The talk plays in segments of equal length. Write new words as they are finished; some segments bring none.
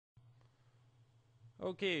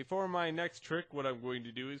Okay, for my next trick, what I'm going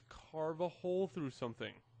to do is carve a hole through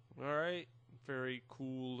something. Alright, very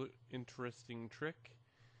cool, interesting trick.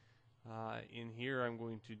 In here, I'm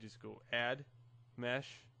going to just go add,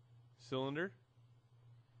 mesh, cylinder,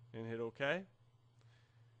 and hit OK.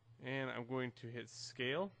 And I'm going to hit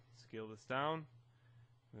scale this down,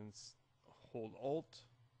 and hold Alt,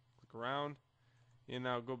 click around, and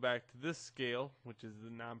now go back to this scale, which is the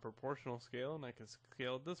non-proportional scale, and I can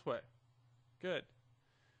scale it this way. Good.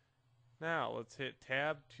 Now let's hit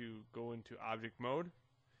tab to go into object mode.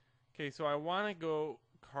 Okay, so I want to go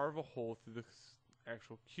carve a hole through the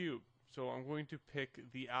actual cube. So I'm going to pick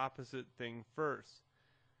the opposite thing first.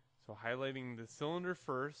 So highlighting the cylinder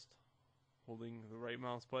first, holding the right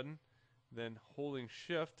mouse button, then holding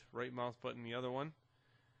shift, right mouse button the other one.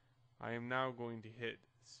 I am now going to hit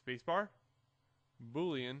spacebar,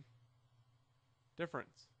 boolean,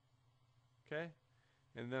 difference. Okay?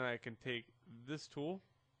 And then I can take this tool,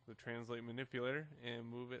 the translate manipulator, and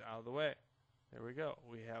move it out of the way. There we go.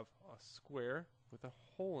 We have a square with a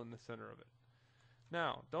hole in the center of it.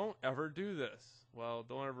 Now, don't ever do this. Well,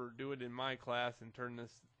 don't ever do it in my class and turn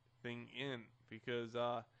this thing in, because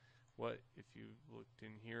what if you looked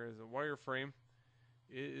in here as a wireframe,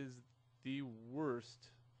 it is the worst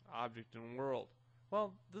object in the world.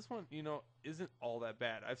 Well, this one, isn't all that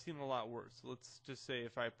bad. I've seen a lot worse. Let's just say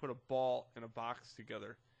if I put a ball and a box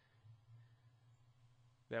together,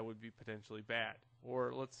 that would be potentially bad.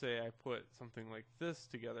 Or let's say I put something like this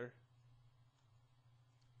together.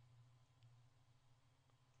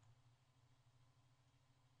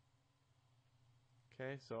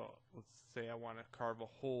 Okay, so let's say I want to carve a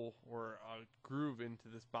hole or a groove into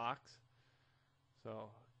this box. So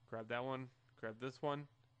grab that one, grab this one,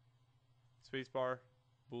 spacebar,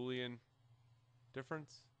 boolean,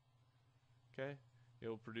 difference. Okay, it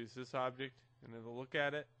will produce this object, and it'll look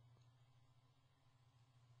at it.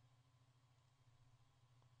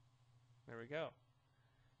 There we go.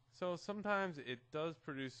 So sometimes it does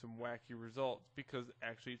produce some wacky results because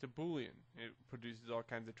actually it's a boolean. It produces all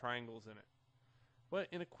kinds of triangles in it. But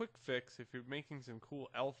in a quick fix, if you're making some cool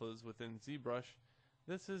alphas within ZBrush,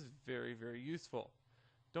 this is very, very useful.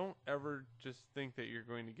 Don't ever just think that you're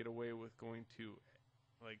going to get away with going to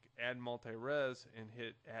like add multi-res and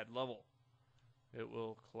hit add level. It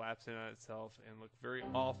will collapse in on itself and look very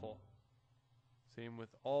awful. Same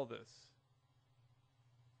with all this.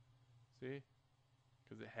 See?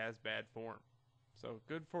 Because it has bad form. So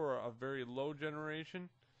good for a very low generation,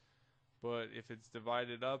 but if it's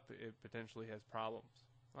divided up, it potentially has problems.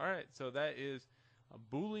 Alright, so that is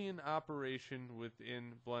a Boolean operation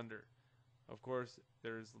within Blender. Of course,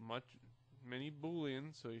 there's many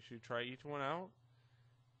Booleans, so you should try each one out.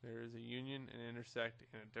 There is a union, an intersect,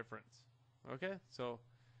 and a difference. Okay, so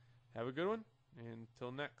have a good one, and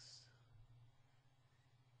until next.